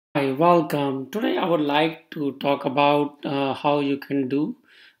Hi, welcome. Today I would like to talk about how you can do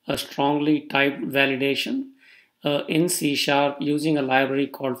a strongly typed validation in C Sharp using a library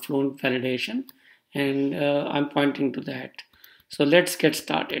called FluentValidation, and I'm pointing to that. So let's get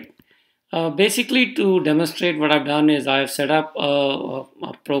started. Basically, to demonstrate what I've done is I've set up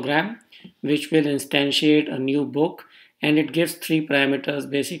a program which will instantiate a new book, and it gives three parameters,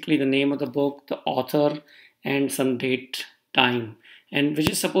 basically the name of the book, the author, and some date time, and which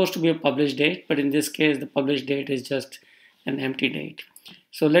is supposed to be a published date, but in this case the published date is just an empty date.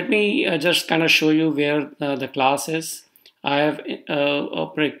 So let me just kind of show you where the class is. I have a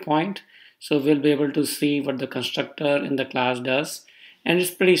breakpoint, so we'll be able to see what the constructor in the class does, and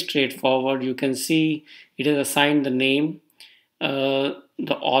it's pretty straightforward. You can see it has assigned the name,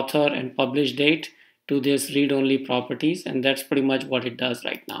 the author, and publish date to this read-only properties, and that's pretty much what it does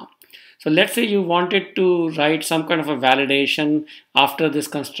right now. So let's say you wanted to write some kind of a validation after this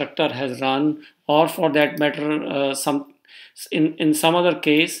constructor has run, or for that matter, some in some other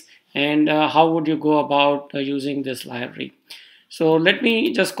case, and how would you go about using this library? So let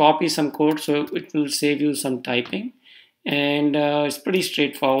me just copy some code so it will save you some typing, and it's pretty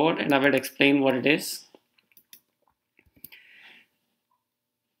straightforward, and I will explain what it is.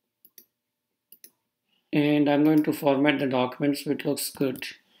 And I'm going to format the document so it looks good.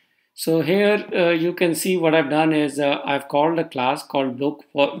 So here you can see what I've done is I've called a class called book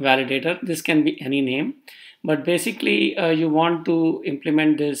validator. This can be any name, but basically you want to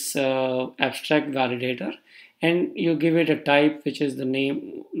implement this abstract validator, and you give it a type which is the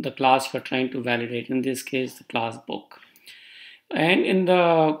name, the class you're trying to validate, in this case the class book. And in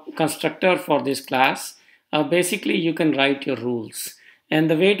the constructor for this class, basically you can write your rules. And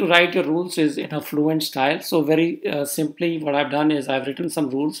the way to write your rules is in a fluent style. So very simply what I've done is I've written some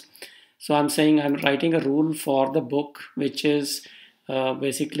rules. So I'm saying I'm writing a rule for the book, which is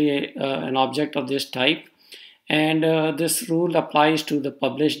basically an object of this type. And this rule applies to the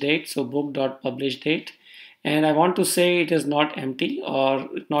publish date. So book.publish date. And I want to say it is not empty or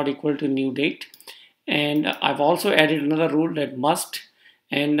not equal to new date. And I've also added another rule that must,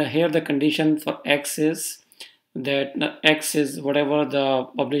 and here the condition for X is that X is whatever the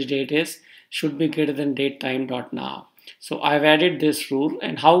published date is, should be greater than date time dot now. So I've added this rule,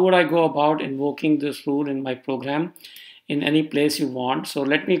 and how would I go about invoking this rule in my program in any place you want? So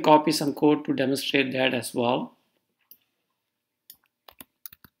let me copy some code to demonstrate that as well.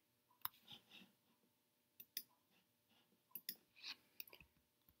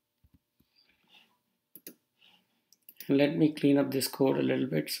 Let me clean up this code a little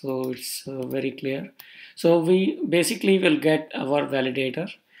bit so it's very clear. So we basically will get our validator,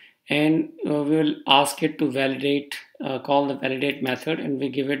 and we will ask it to validate, call the validate method, and we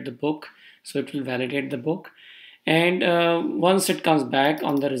give it the book, so it will validate the book. And once it comes back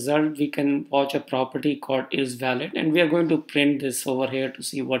on the result, we can watch a property called is valid, and we are going to print this over here to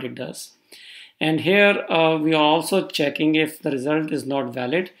see what it does. And here we are also checking if the result is not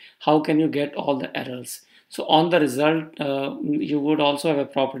valid, how can you get all the errors? So on the result, you would also have a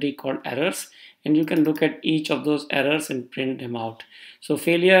property called errors, and you can look at each of those errors and print them out. So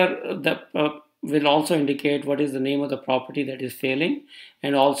failure will also indicate what is the name of the property that is failing,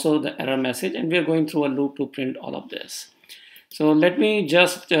 and also the error message, and we are going through a loop to print all of this. So let me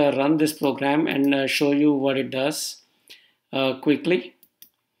just run this program and show you what it does quickly.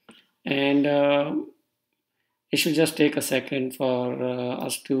 And it should just take a second for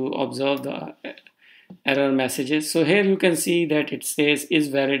us to observe the error messages. So here you can see that it says is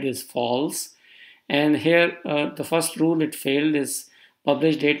valid is false, and here the first rule it failed is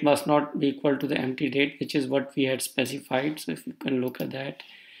published date must not be equal to the empty date, which is what we had specified. So if you can look at that,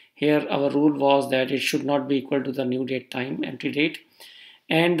 here our rule was that it should not be equal to the new date time empty date.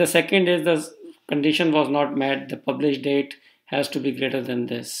 And the second is the condition was not met, the published date has to be greater than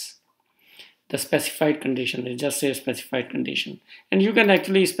this, the specified condition. It just says specified condition, and you can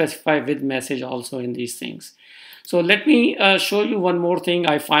actually specify with message also in these things. So let me show you one more thing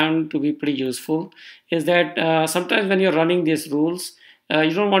I found to be pretty useful, is that sometimes when you're running these rules,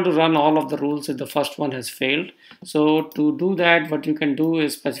 you don't want to run all of the rules if the first one has failed. So to do that, what you can do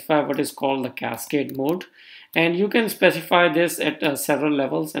is specify what is called the cascade mode, and you can specify this at several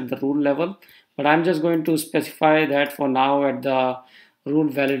levels at the rule level, but I'm just going to specify that for now at the rule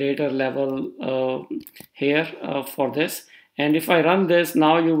validator level here for this. And if I run this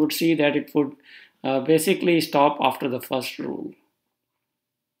now, you would see that it would basically stop after the first rule.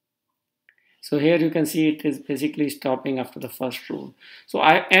 So here you can see it is basically stopping after the first rule. So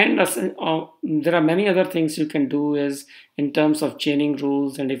there are many other things you can do is in terms of chaining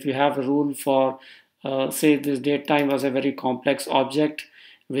rules. And if you have a rule for say this date time was a very complex object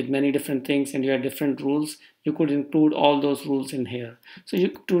with many different things and you have different rules, you could include all those rules in here. So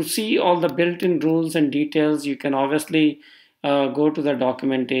to see all the built-in rules and details, you can obviously go to the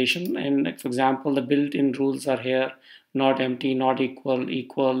documentation, and like, for example, the built-in rules are here: not empty, not equal,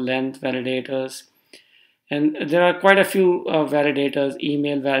 equal, length validators. And there are quite a few validators: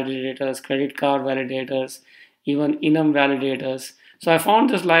 email validators, credit card validators, even enum validators. So I found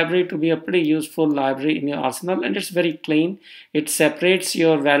this library to be a pretty useful library in your arsenal, and it's very clean. It separates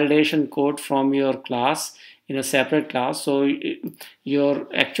your validation code from your class in a separate class. So your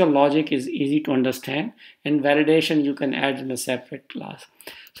actual logic is easy to understand, and validation you can add in a separate class.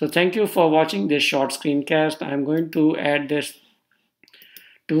 So thank you for watching this short screencast. I'm going to add this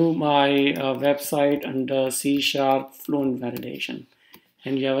to my website under C# Fluent Validation.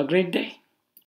 And you have a great day.